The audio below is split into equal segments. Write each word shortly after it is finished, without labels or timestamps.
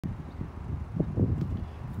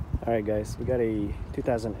Alright guys, we got a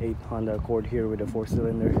 2008 Honda Accord here with a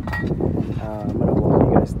 4-cylinder. I'm going to walk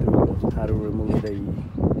you guys through how to remove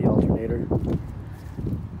the alternator.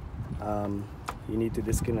 You need to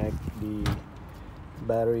disconnect the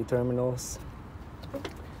battery terminals,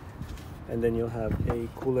 and then you'll have a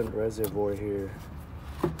coolant reservoir here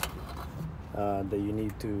that you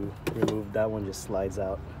need to remove. That one just slides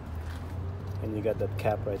out, and you got that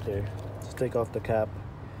cap right there. Just take off the cap,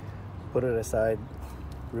 put it aside,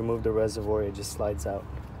 remove the reservoir, it just slides out.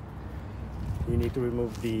 You need to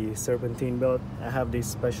remove the serpentine belt. I have this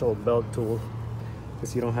special belt tool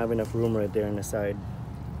because you don't have enough room right there on the side.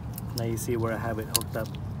 Now you see where I have it hooked up.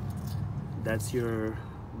 That's your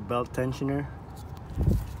belt tensioner.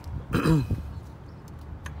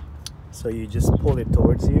 So you just pull it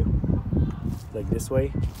towards you like this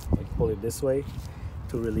way, like pull it this way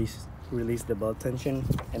to release the belt tension,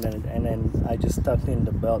 and then I just tucked in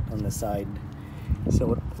the belt on the side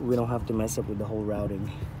so we don't have to mess up with the whole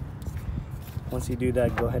routing. Once you do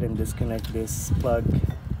that, go ahead and disconnect this plug.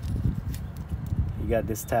 You got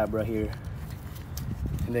this tab right here,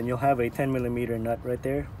 and then you'll have a 10mm nut right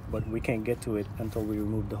there, but we can't get to it until we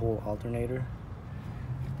remove the whole alternator.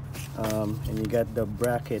 And you got the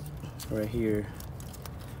bracket right here,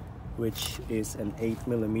 which is an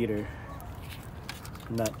 8mm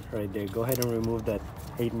nut right there. Go ahead and remove that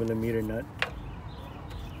 8mm nut.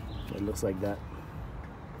 It looks like that.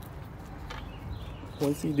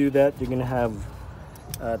 Once you do that, you're gonna have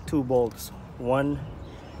two bolts. One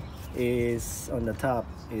is on the top,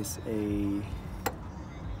 is a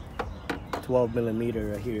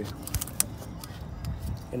 12mm right here,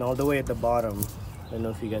 and all the way at the bottom, I don't know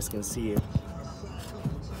if you guys can see it,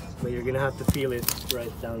 but you're gonna have to feel it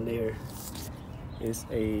right down there, is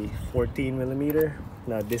a 14mm.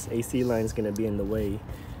 Now this AC line is gonna be in the way,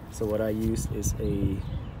 so what I use is a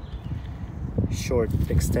short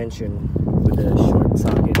extension with a short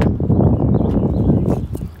socket.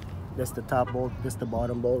 That's the top bolt, this the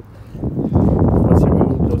bottom bolt. Once you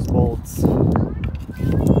remove those bolts,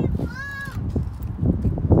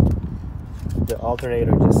 the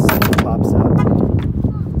alternator just pops out,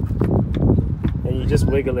 and you just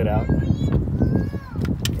wiggle it out.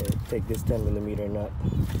 Okay, take this 10mm nut.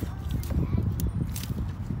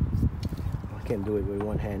 I can't do it with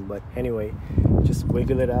one hand, but anyway, just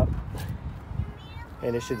wiggle it out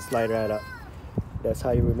and it should slide right up. That's how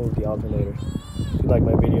you remove the alternator. If you like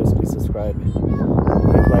my videos, please subscribe.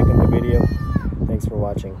 Click like on the video. Thanks for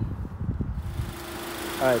watching.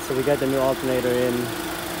 Alright, so we got the new alternator in.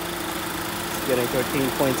 It's getting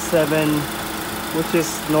 13.7, which is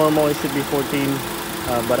normal. It should be 14,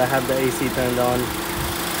 but I have the AC turned on.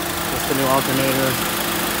 It's the new alternator.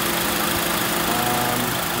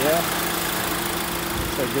 Yeah,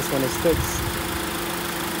 looks like this one is fixed.